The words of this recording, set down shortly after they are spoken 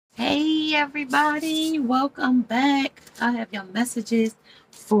Hey everybody, welcome back. I have your messages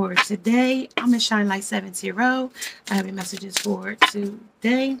for today. I'm in Shine Light 70. I have your messages for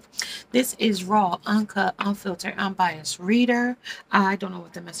today. This is raw, uncut, unfiltered, unbiased reader. I don't know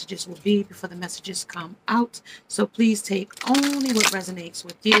what the messages will be before the messages come out. So please take only what resonates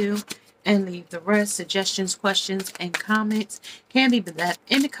with you and leave the rest. Suggestions, questions, and comments can be left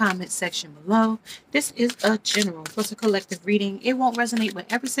in the comment section below. This is a general, plus a collective reading. It won't resonate with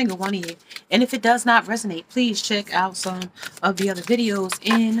every single one of you. And if it does not resonate, please check out some of the other videos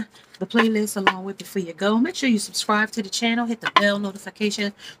in the playlist along with before you go. Make sure you subscribe to the channel, hit the bell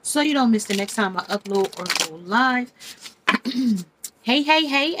notification so you don't miss the next time I upload or go live.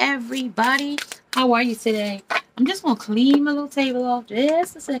 Hey, everybody. How are you today? I'm just going to clean my little table off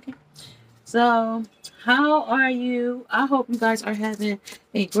just a second. So, how are you? I hope you guys are having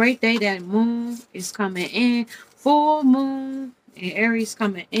a great day. That moon is coming in, full moon, and Aries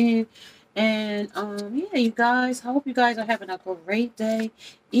coming in. And yeah, you guys, I hope you guys are having a great day,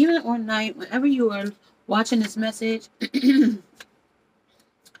 even or night, whenever you are watching this message.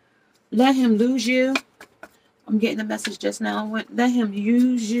 Let him lose you. I'm getting a message just now. Let him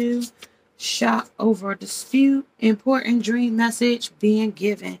use you. Shock over a dispute. Important dream message being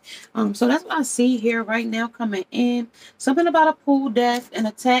given. So that's what I see here right now coming in. Something about a pool death and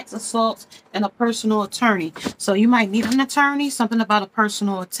attacks, assaults, and a personal attorney. So you might need an attorney. Something about a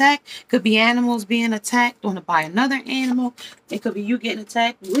personal attack. Could be animals being attacked by another animal. It could be you getting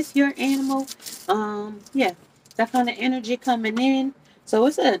attacked with your animal. Yeah, that kind of energy coming in. So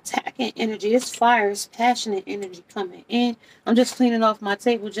it's an attacking energy. It's fire. It's passionate energy coming in. I'm just cleaning off my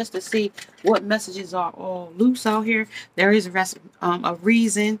table just to see what messages are all loose out here. There is a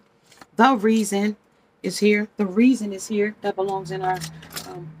reason. The reason is here. The reason is here. That belongs in our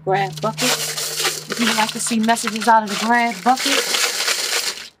grab bucket. If you would like to see messages out of the grab bucket,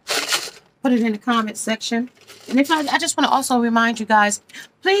 put it in the comment section. And if I just want to also remind you guys,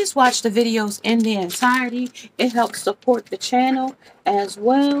 please watch the videos in the entirety. It helps support the channel as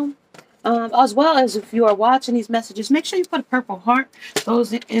well. As well as if you are watching these messages, make sure you put a purple heart.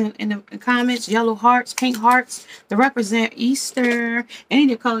 Those in the comments, yellow hearts, pink hearts that represent Easter. Any of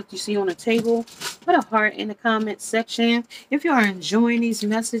the colors you see on the table, put a heart in the comment section. If you are enjoying these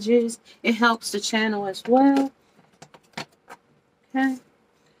messages, it helps the channel as well. Okay.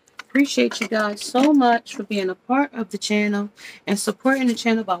 Appreciate you guys so much for being a part of the channel and supporting the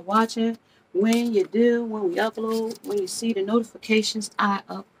channel by watching when you do, when we upload, when you see the notifications. I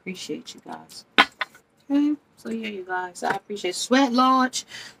appreciate you guys. Okay, so yeah, you guys, I appreciate Sweat Lodge.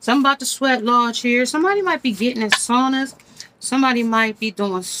 Something about the Sweat Lodge here. Somebody might be getting in saunas. Somebody might be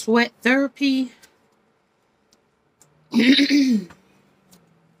doing sweat therapy.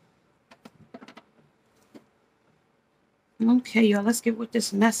 Okay, y'all, let's get with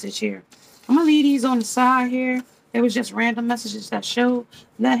this message here. I'm going to leave these on the side here. It was just random messages that showed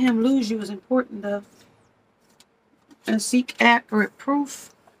let him lose you is important though. And seek accurate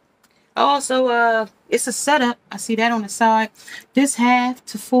proof. Also, it's a setup. I see that on the side. This half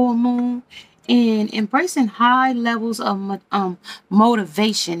to full moon and embracing high levels of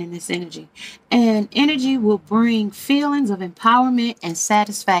motivation in this energy. And energy will bring feelings of empowerment and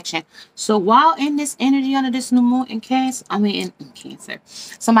satisfaction. So while in this energy under this new moon in Cancer, in Cancer,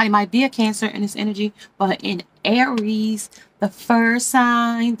 somebody might be a Cancer in this energy, but in Aries, the first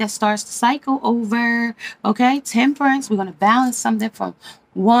sign that starts the cycle over. Okay, Temperance. We're going to balance something from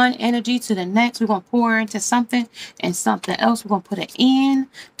one energy to the next. We're going to pour into something and something else. We're going to put an end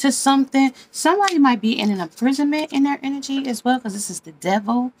to something. Somebody might be in an imprisonment in their energy as well, because this is the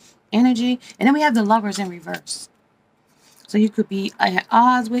devil energy. And then we have the Lovers in reverse. So you could be at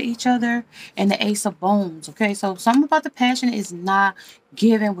odds with each other, and the Ace of Bones. Okay, so something about the passion is not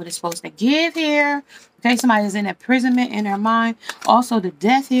giving what it's supposed to give here. Okay, somebody is in imprisonment in their mind. Also, the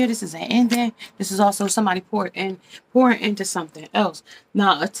death here. This is an ending. This is also somebody pouring into something else.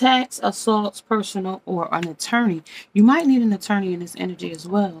 Now, attacks, assaults, personal, or an attorney. You might need an attorney in this energy as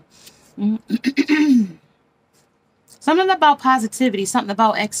well. Something about positivity, something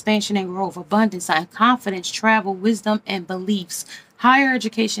about expansion and growth, abundance and confidence, travel, wisdom, and beliefs. Higher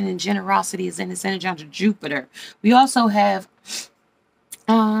education and generosity is in this energy under Jupiter. We also have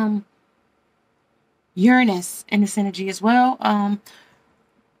Uranus in this energy as well.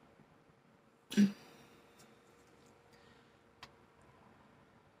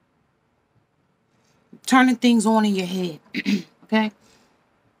 Turning things on in your head. Okay.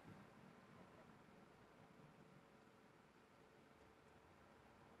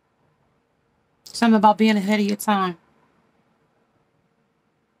 Something about being ahead of your time.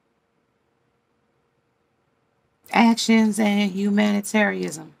 Actions and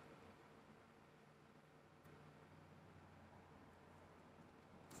humanitarianism.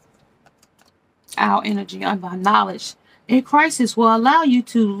 our energy by knowledge in crisis will allow you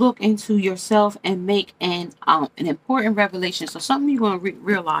to look into yourself and make an important revelation. So something you're going to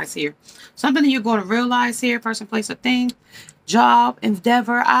realize here. Something that you're going to realize here, person, place, or thing, job,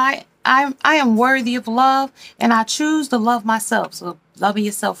 endeavor. I am worthy of love, and I choose to love myself. So loving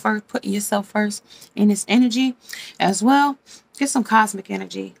yourself first, putting yourself first in this energy as well. Get some cosmic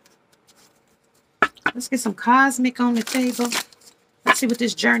energy. Let's get some cosmic on the table. Let's see what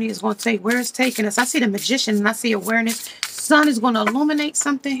this journey is going to take. Where it's taking us. I see the magician and I see awareness. Sun is going to illuminate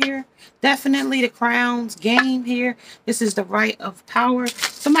something here. Definitely the crown's game here. This is the right of power.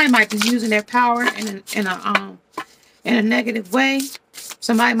 Somebody might be using their power in a negative way.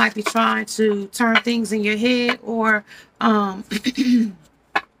 Somebody might be trying to turn things in your head, or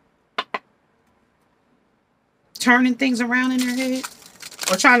turning things around in their head,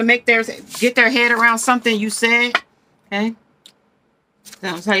 or trying to get their head around something you said. Okay.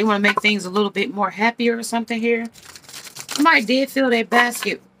 So you want to make things a little bit more happier or something here. Somebody did fill their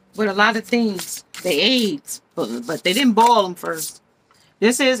basket with a lot of things. They ate, but they didn't boil them first.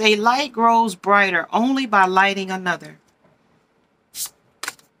 This is a light grows brighter only by lighting another.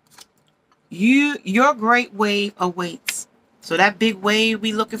 Your great wave awaits. So that big wave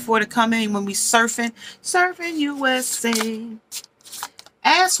we looking for to come in when we surfing USA.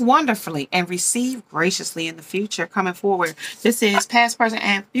 Ask wonderfully and receive graciously in the future coming forward. This is past, present,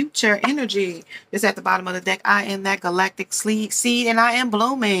 and future energy. This at the bottom of the deck. I am that galactic seed, and I am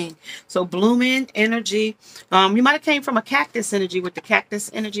blooming. So blooming energy. You might have came from a cactus energy with the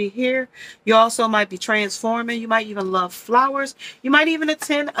cactus energy here. You also might be transforming. You might even love flowers. You might even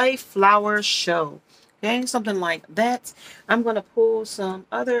attend a flower show. Okay, something like that. I'm going to pull some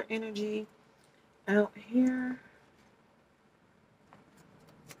other energy out here.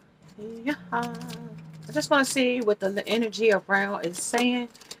 Yeah, I just want to see what the energy around is saying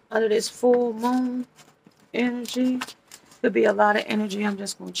under this full moon energy. Could be a lot of energy. I'm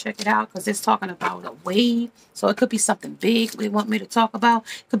just going to check it out because it's talking about a wave. So it could be something big they want me to talk about.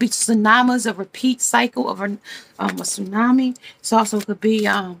 It could be tsunamis, a repeat cycle of a tsunami. It also could be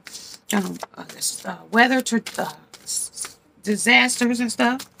weather disasters and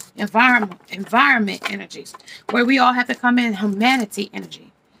stuff. Environment energies where we all have to come in. Humanity energy.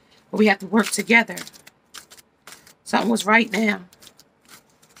 We have to work together. Something was right now.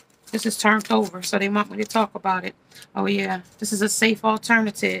 This is turned over, so they want me to talk about it. Oh yeah, this is a safe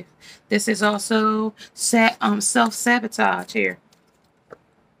alternative. This is also self-sabotage here.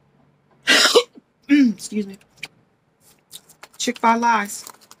 Excuse me. Tricked by lies.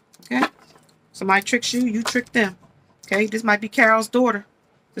 Okay? Somebody tricks you, you trick them. Okay? This might be Carol's daughter.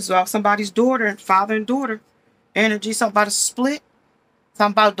 This is about somebody's daughter, father and daughter. Energy, something about a split.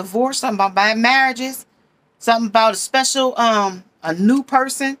 Something about divorce, something about bad marriages, something about a special, a new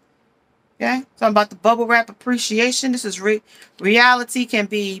person. Okay, something about the bubble wrap appreciation. This is reality can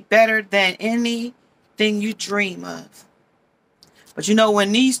be better than anything you dream of. But you know,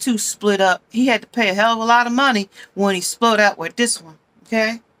 when these two split up, he had to pay a hell of a lot of money when he split up with this one.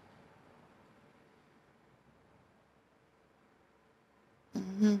 Okay.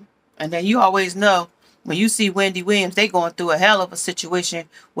 And then you always know, when you see Wendy Williams, they going through a hell of a situation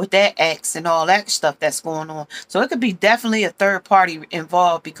with that ex and all that stuff that's going on. So it could be definitely a third party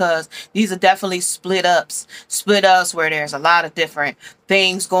involved, because these are definitely split ups where there's a lot of different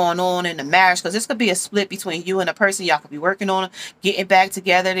things going on in the marriage. Because this could be a split between you and a person. Y'all could be working on getting back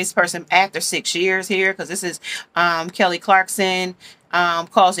together. This person after 6 years here, because this is Kelly Clarkson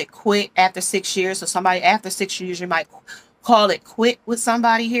calls it quit after 6 years. So somebody after 6 years, you might call it quit with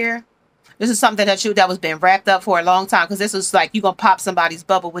somebody here. This is something that was been wrapped up for a long time, because this is like you're going to pop somebody's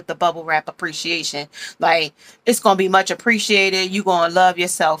bubble with the bubble wrap appreciation. Like, it's going to be much appreciated. You're going to love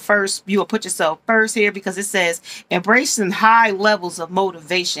yourself first. You will put yourself first here, because it says embracing high levels of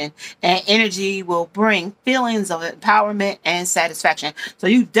motivation and energy will bring feelings of empowerment and satisfaction. So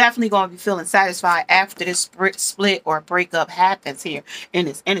you definitely going to be feeling satisfied after this split or breakup happens here in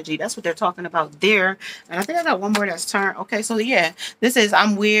this energy. That's what they're talking about there. And I think I got one more that's turned. Okay, so yeah, this is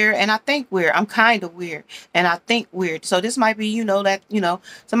I'm weird and I think weird. I'm kind of weird and I think weird. So this might be,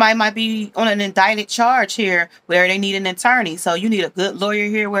 somebody might be on an indicted charge here where they need an attorney. So you need a good lawyer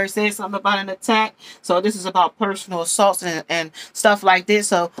here where it says something about an attack. So this is about personal assaults and stuff like this.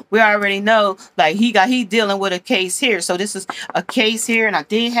 So we already know, like, he dealing with a case here. So this is a case here, and I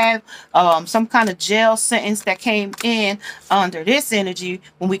did have some kind of jail sentence that came in under this energy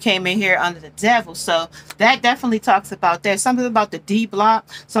when we came in here under the devil. So that definitely talks about that. Something about the D block,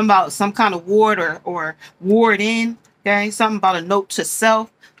 something about some kind of ward or ward in. Okay, something about a note to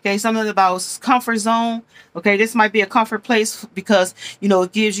self. Okay, something about comfort zone. Okay, this might be a comfort place because, you know,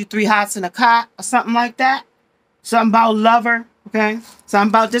 it gives you 3 hots in a cot or something like that. Something about lover. Okay, something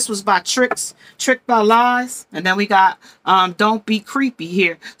about this was by tricks, tricked by lies. And then we got don't be creepy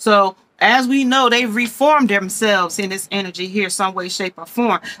here. So as we know, they've reformed themselves in this energy here, some way, shape, or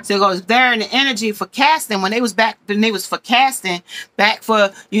form. So it goes there in the energy for casting. When they was back, then they was for casting back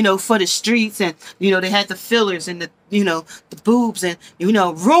for, you know, for the streets, and, you know, they had the fillers and the, you know, the boobs, and, you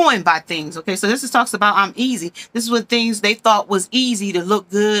know, ruined by things. Okay, so this is talks about I'm easy. This is what things they thought was easy to look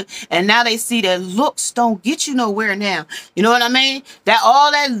good, and now they see that looks don't get you nowhere now. You know what I mean? That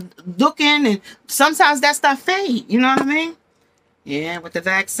all that looking, and sometimes that stuff fade. You know what I mean? Yeah, with the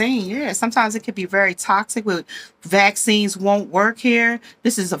vaccine, yeah. Sometimes it could be very toxic. With vaccines won't work here.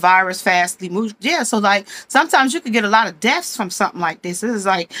 This is a virus fastly moves. Yeah, so like sometimes you could get a lot of deaths from something like this. This is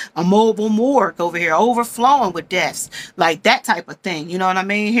like a mobile morgue over here, overflowing with deaths, like that type of thing. You know what I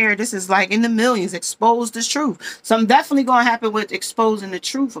mean? Here, this is like in the millions. Expose the truth. Something definitely gonna happen with exposing the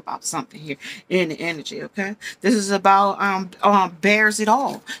truth about something here in the energy. Okay, this is about bears it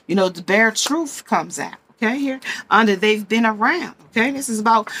all. You know, the bare truth comes out. Okay, here under they've been around. Okay, this is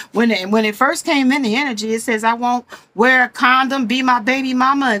about when it first came in the energy. It says I won't wear a condom, be my baby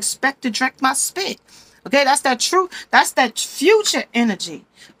mama, expect to drink my spit. Okay, that's that truth. That's that future energy.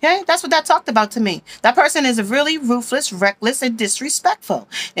 Okay, that's what that talked about to me. That person is really ruthless, reckless, and disrespectful.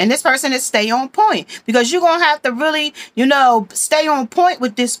 And this person is stay on point, because you're gonna have to really, you know, stay on point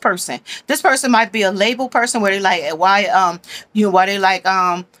with this person. This person might be a label person where they like why they like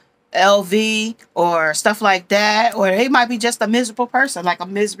LV or stuff like that, or they might be just a miserable person, like a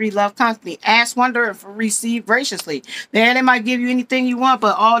misery love constantly, ask wonder if receive graciously. Then they might give you anything you want,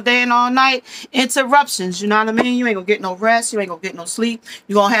 but all day and all night interruptions. You know what I mean? You ain't gonna get no rest, you ain't gonna get no sleep,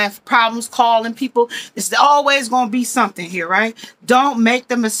 you're gonna have problems calling people. It's always gonna be something here, right? Don't make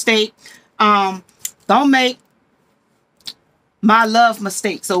the mistake, don't make my love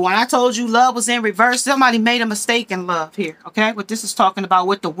mistake. So when I told you love was in reverse, somebody made a mistake in love here. Okay, what this is talking about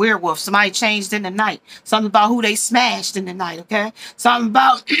with the werewolf, somebody changed in the night. Something about who they smashed in the night. Okay, something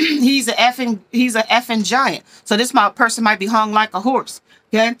about he's a effing giant. So this person might be hung like a horse.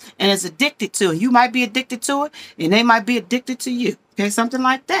 Okay, and is addicted to it. You might be addicted to it, and they might be addicted to you. Okay, something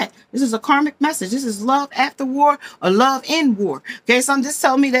like that. This is a karmic message. This is love after war or love in war. Okay, so just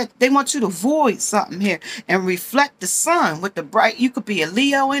tell me that they want you to void something here and reflect the sun with the bright. You could be a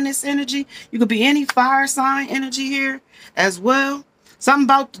Leo in this energy. You could be any fire sign energy here as well. Something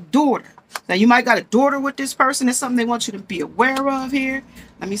about the daughter. Now you might got a daughter with this person. It's something they want you to be aware of here.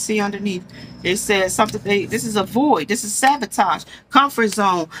 Let me see underneath. It says something. This is a void. This is sabotage. Comfort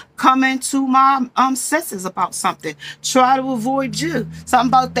zone. Come into my senses about something. Try to avoid you. Something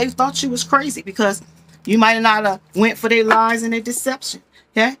about they thought you was crazy because you might not have went for their lies and their deception.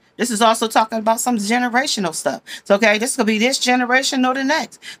 Okay. This is also talking about some generational stuff. So okay, this could be this generation or the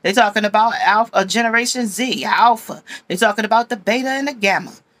next. They're talking about alpha, generation Z, alpha. They're talking about the beta and the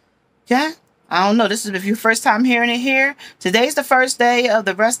gamma. Okay. I don't know. This is if your first time hearing it here. Today's the first day of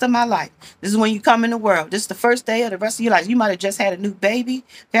the rest of my life. This is when you come in the world. This is the first day of the rest of your life. You might have just had a new baby.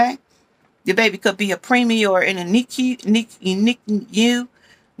 Okay. Your baby could be a preemie or in a NICU.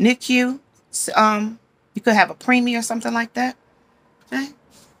 You could have a preemie or something like that. Okay.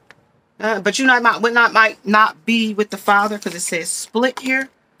 But you might not be with the father because it says split here.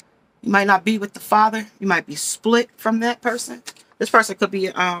 You might not be with the father. You might be split from that person. This person could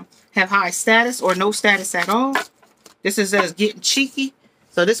be have high status or no status at all. This is as getting cheeky.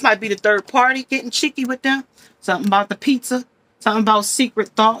 So this might be the third party getting cheeky with them. Something about the pizza. Something about secret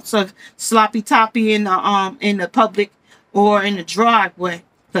thoughts of sloppy toppy in the public or in the driveway.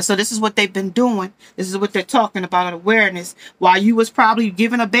 So this is what they've been doing. This is what they're talking about, awareness. While you was probably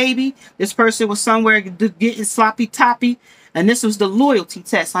giving a baby, this person was somewhere getting sloppy toppy. And this was the loyalty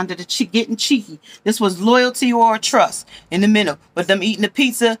test under the getting cheeky. This was loyalty or trust in the middle. With them eating the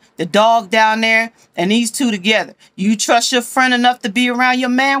pizza, the dog down there, and these two together. You trust your friend enough to be around your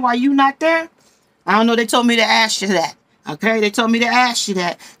man while you not there? I don't know. They told me to ask you that. Okay, they told me to ask you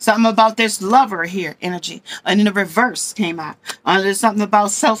that. Something about this lover here, energy. And then the reverse came out. There's something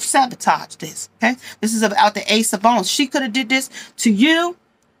about self-sabotage this. Okay, this is about the Ace of Bones. She could have did this to you.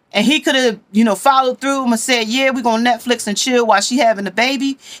 And he could have, you know, followed through and said, yeah, we're going to Netflix and chill while she having the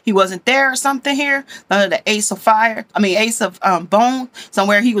baby. He wasn't there or something here. The Ace of Fire. I mean, Ace of Bone.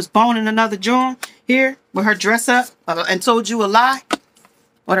 Somewhere he was boning another joint here with her dress up and told you a lie.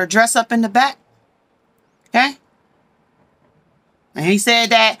 With her dress up in the back. Okay. And he said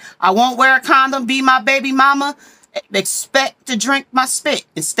that I won't wear a condom, be my baby mama, expect to drink my spit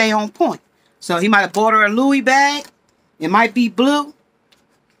and stay on point. So he might have bought her a Louis bag. It might be blue.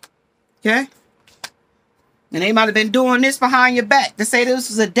 Okay? And they might have been doing this behind your back. They say this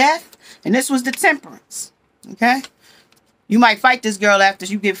was a death and this was the temperance. Okay? You might fight this girl after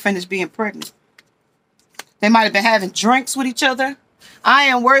you get finished being pregnant. They might have been having drinks with each other. I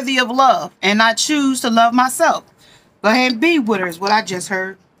am worthy of love and I choose to love myself. Go ahead and be with her is what I just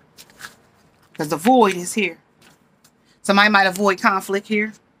heard. Because the void is here. Somebody might avoid conflict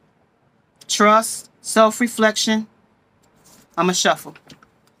here. Trust, self-reflection. I'm going to shuffle.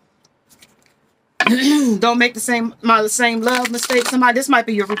 Don't make the same love mistake. This might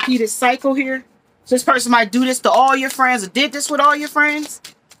be your repeated cycle here. So this person might do this to all your friends or did this with all your friends.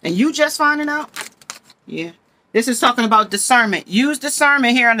 And you just finding out. Yeah. This is talking about discernment. Use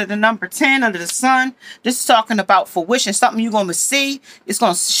discernment here under the number 10, under the sun. This is talking about fruition. Something you're going to see. It's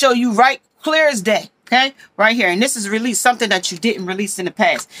going to show you right clear as day. Okay, right here. And this is release, something that you didn't release in the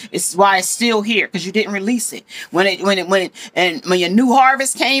past. It's why it's still here, because you didn't release it. When your new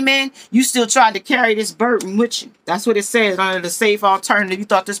harvest came in, you still tried to carry this burden with you. That's what it says under the safe alternative. You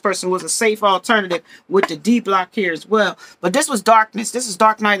thought this person was a safe alternative with the D block here as well. But this was darkness. This is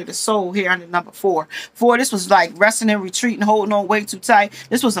dark night of the soul here under number 4. 4, this was like resting and retreating, holding on way too tight.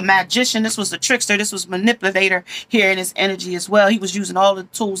 This was a magician. This was a trickster. This was manipulator here in his energy as well. He was using all the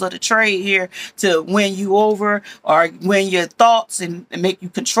tools of the trade here to win you over or win your thoughts and make you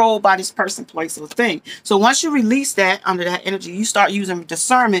controlled by this person, place, or thing. So once you release that under that energy, you start using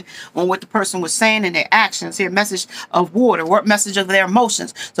discernment on what the person was saying and their actions. Here, message of water, what message of their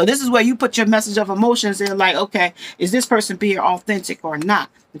emotions. So this is where you put your message of emotions in, like, okay, is this person being authentic or not?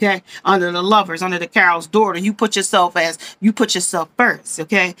 Okay, under the lovers, under the Carol's daughter, you put yourself first.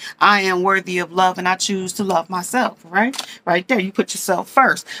 Okay, I am worthy of love and I choose to love myself. Right there, you put yourself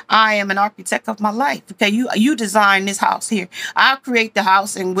first. I am an architect of my life. Okay, you design this house here. I create the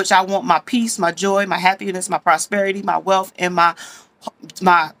house in which I want my peace, my joy, my happiness, my prosperity, my wealth, and my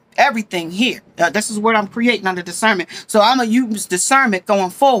everything here. This is what I'm creating under discernment. So I'm gonna use discernment going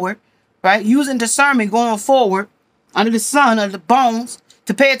forward. Right, using discernment going forward under the sun, under the bones.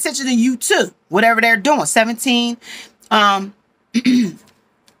 To pay attention to you too, whatever they're doing. 17 might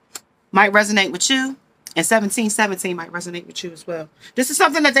resonate with you, and 1717 might resonate with you as well. This is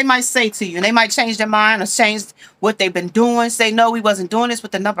something that they might say to you, and they might change their mind or change what they've been doing. Say, no, we wasn't doing this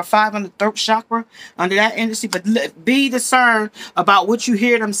with the number 5 on the throat chakra under that energy. But be discerned about what you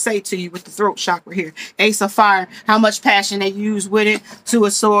hear them say to you with the throat chakra here. Ace of Fire, how much passion they use with it. 2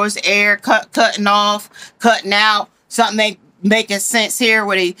 of Swords, air, cutting off, cutting out, something making sense here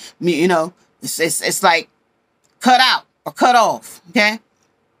where they, you know, it's like cut out or cut off. Okay,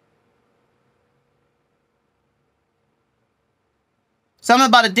 something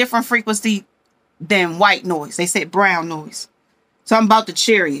about a different frequency than white noise. They said brown noise. Something about the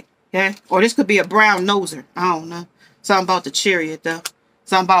chariot. Okay, or this could be a brown noser. I don't know. Something about the chariot though.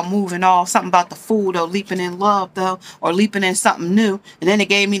 Something about moving off. Something about the fool though. Leaping in love though, or leaping in something new. And then it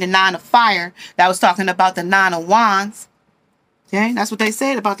gave me the 9 of Fire. That was talking about the 9 of Wands. Okay, that's what they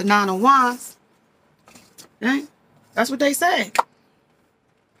said about the 9 of Wands. Okay, that's what they said.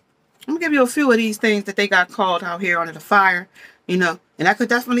 I'm gonna give you a few of these things that they got called out here under the fire, you know, and that could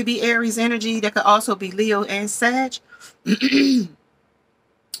definitely be Aries energy. That could also be Leo and Sag.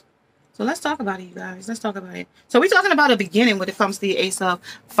 So let's talk about it, you guys. Let's talk about it. So we're talking about a beginning when it comes to the Ace of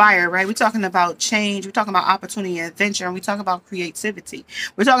Fire, right? We're talking about change. We're talking about opportunity and adventure. And we're talking about creativity.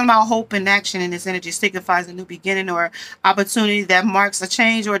 We're talking about hope and action. And this energy signifies a new beginning or opportunity that marks a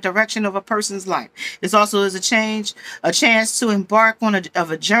change or a direction of a person's life. This also is a chance to embark on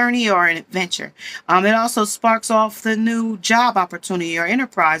a journey or an adventure. It also sparks off the new job opportunity or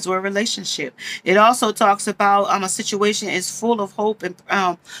enterprise or a relationship. It also talks about a situation is full of hope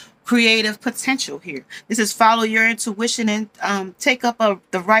and creative potential here. This is follow your intuition and take up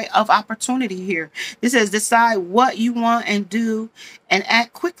the right of opportunity here. This says decide what you want and do and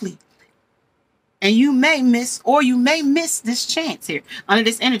act quickly. And you may miss this chance here under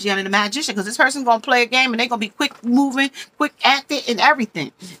this energy, under the Magician, because this person's going to play a game and they're going to be quick moving, quick acting and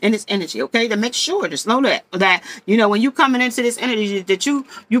everything in this energy, okay? To make sure, just know that, you know, when you coming into this energy, that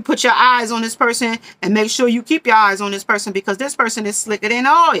you put your eyes on this person and make sure you keep your eyes on this person, because this person is slicker than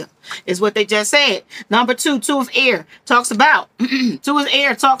oil, is what they just said. Number 2, 2 of air, talks about, 2 of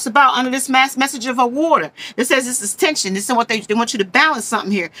air talks about under this message of a water. It says this is tension. This is what they want you to balance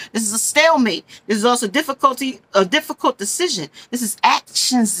something here. This is a stalemate. This is also a difficult decision. This is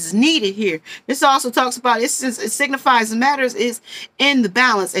actions is needed here. This also talks about, it signifies the matters is in the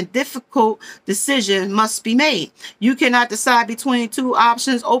balance and difficult decision must be made. You cannot decide between 2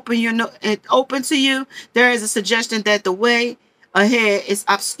 options open to you. There is a suggestion that the way ahead is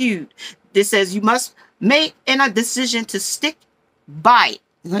obscured. This says you must make a decision to stick by it.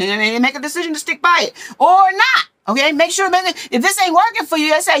 And make a decision to stick by it or not. Okay, make sure, if this ain't working for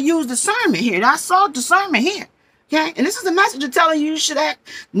you, I say use discernment here. And I saw discernment here. Okay, and this is a message of telling you should act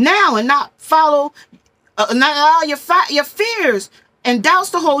now and not follow, not allow your fears and doubts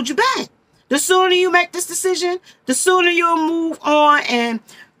to hold you back. The sooner you make this decision, the sooner you'll move on and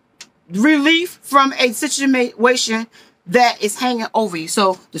relief from a situation that is hanging over you.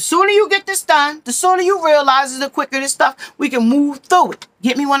 So the sooner you get this done, the sooner you realize it, the quicker this stuff, we can move through it.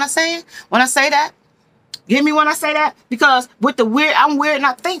 Get me when I say it? When I say that? Get me when I say that? Because with the weird, I'm weird and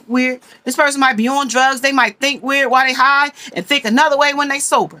I think weird. This person might be on drugs. They might think weird while they high and think another way when they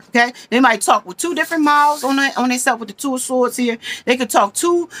sober. Okay? They might talk with two different mouths on themselves with the two of swords here. They could talk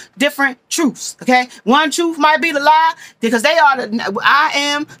two different truths. Okay? One truth might be the lie because I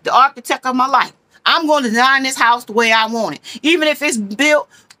am the architect of my life. I'm going to design this house the way I want it. Even if it's built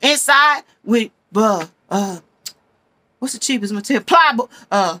inside with, what's the cheapest material? Plywood.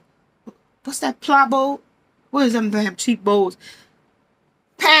 What's that plywood? What is them damn cheap boards?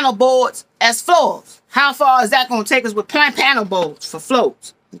 Panel boards as floors. How far is that going to take us with panel boards for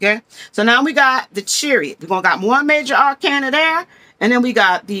floors? Okay. So now we got the Chariot. We're going to got one major arcana there. And then we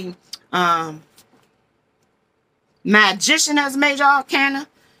got the Magician as major arcana.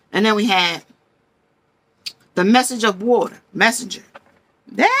 And then we have the Message of Water. Messenger.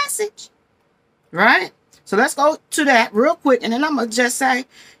 Message. Right? So let's go to that real quick. And then I'm going to just say,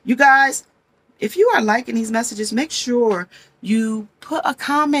 you guys, if you are liking these messages, make sure you put a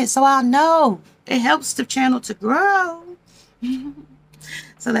comment so I'll know. It helps the channel to grow.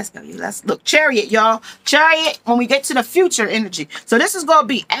 So let's go. Let's look. Chariot, y'all. Chariot, when we get to the future energy. So this is going to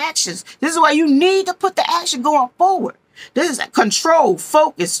be actions. This is why you need to put the action going forward. This is control,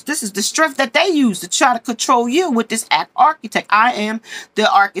 focus. This is the strength that they use to try to control you with this architect. I am the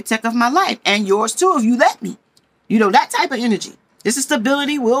architect of my life and yours too if you let me. You know, that type of energy. This is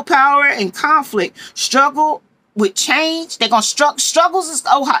stability, willpower, and conflict. Struggle with change. They're going to struggles is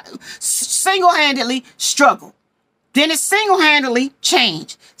single-handedly struggle. Then it's single-handedly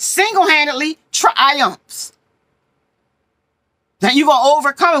change. Single-handedly triumphs. Then you're going to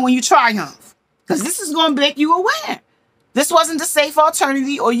overcome it when you triumph. Because this is going to make you aware. This wasn't the safe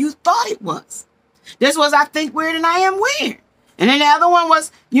alternative or you thought it was. This was, I think weird and I am weird. And then the other one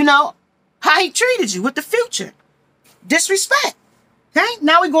was, you know, how he treated you with the future. Disrespect. Okay?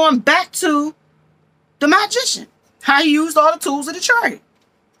 Now we're going back to the Magician. How he used all the tools of the Chariot.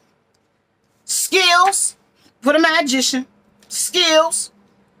 Skills for the Magician. Skills.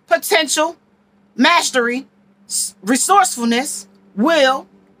 Potential. Mastery. Resourcefulness. Will.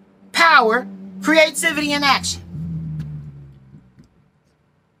 Power. Creativity and action.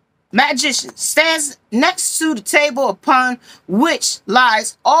 Magician stands next to the table upon which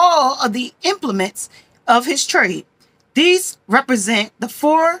lies all of the implements of his trade. These represent the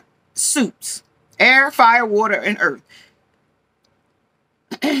four suits: air, fire, water, and earth.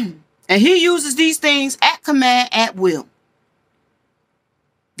 And he uses these things at command, at will.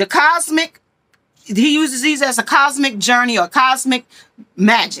 The cosmic, he uses these as a cosmic journey or cosmic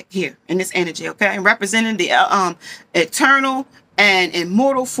magic here in this energy, okay? Representing the eternal and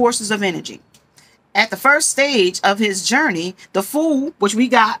immortal forces of energy. At the first stage of his journey, the fool, which we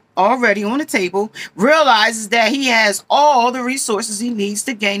got already on the table, realizes that he has all the resources he needs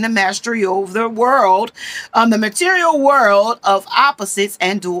to gain the mastery over the world, the material world of opposites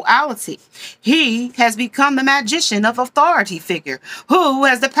and duality. He has become the magician of authority figure who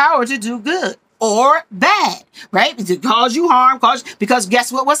has the power to do good or bad, right? To cause you harm, because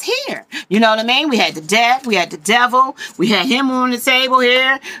guess what was here? You know what I mean? We had the death, we had the devil, we had him on the table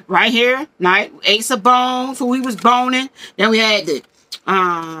here, right here, right? Ace of Bones, who he was boning. Then we had the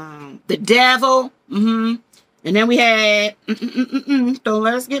devil, and then we had, don't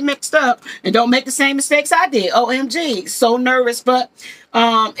let us get mixed up, and don't make the same mistakes I did. OMG, so nervous, but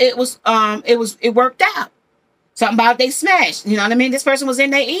it worked out. Something about they smashed. You know what I mean? This person was in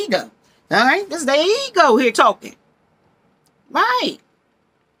their ego. All right, this is the ego here talking. Right.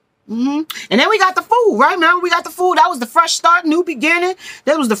 And then we got the fool, right? Remember, we got the fool. That was the fresh start, new beginning.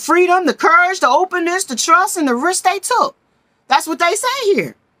 That was the freedom, the courage, the openness, the trust, and the risk they took. That's what they say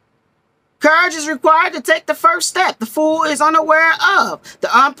here. Courage is required to take the first step. The fool is unaware of,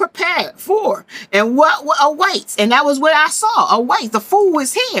 the unprepared for, and what awaits. And that was what I saw. Awaits. The fool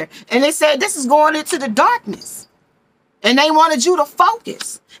is here. And they said this is going into the darkness. And they wanted you to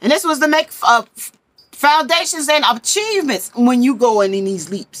focus. And this was to make foundations and achievements when you go in these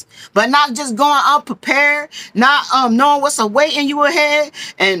leaps. But not just going unprepared, not knowing what's awaiting you ahead,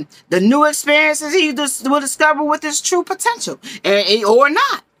 and the new experiences he will discover with his true potential, or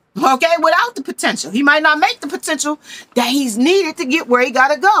not. Okay, without the potential. He might not make the potential that he's needed to get where he got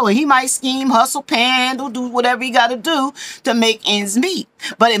to go. And he might scheme, hustle, handle, do whatever he got to do to make ends meet.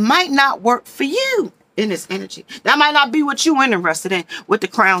 But it might not work for you in this energy. That might not be what you're interested in with the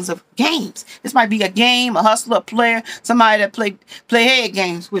crowns of games. This might be a game, a hustler, a player, somebody that play head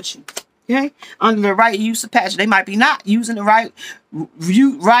games with you. Okay, under the right use of passage. They might be not using the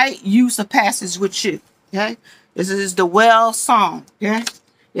right use of passage with you. Okay, this is the well song. Okay.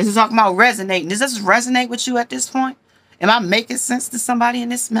 This is talking about resonating. Does this resonate with you at this point? Am I making sense to somebody in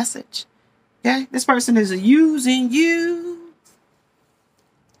this message? Okay? This person is using you.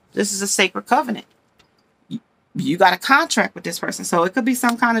 This is a sacred covenant. You got a contract with this person. So it could be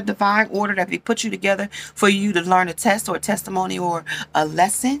some kind of divine order that they put you together for you to learn a test or a testimony or a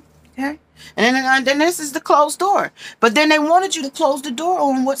lesson. Okay? And then this is the closed door. But then they wanted you to close the door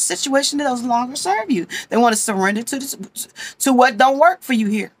on what situation that no longer serve you. They want to surrender to what don't work for you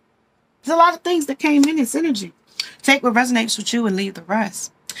here. There's a lot of things that came in this energy. Take what resonates with you and leave the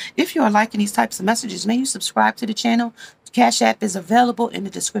rest. If you are liking these types of messages, may you subscribe to the channel. Cash App is available in the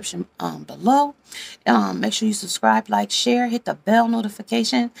description below. Make sure you subscribe, like, share, hit the bell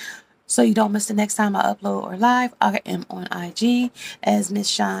notification so you don't miss the next time I upload or live. I am on IG as Miss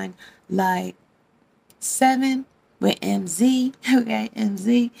Shine Light 7 with MZ. Okay,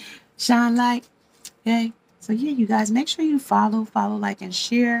 MZ, Shine Light. Okay, so yeah, you guys, make sure you follow, like, and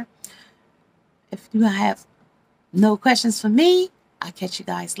share. If you have no questions for me, I'll catch you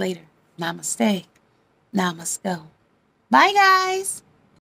guys later. Namaste. Namaste. Bye, guys.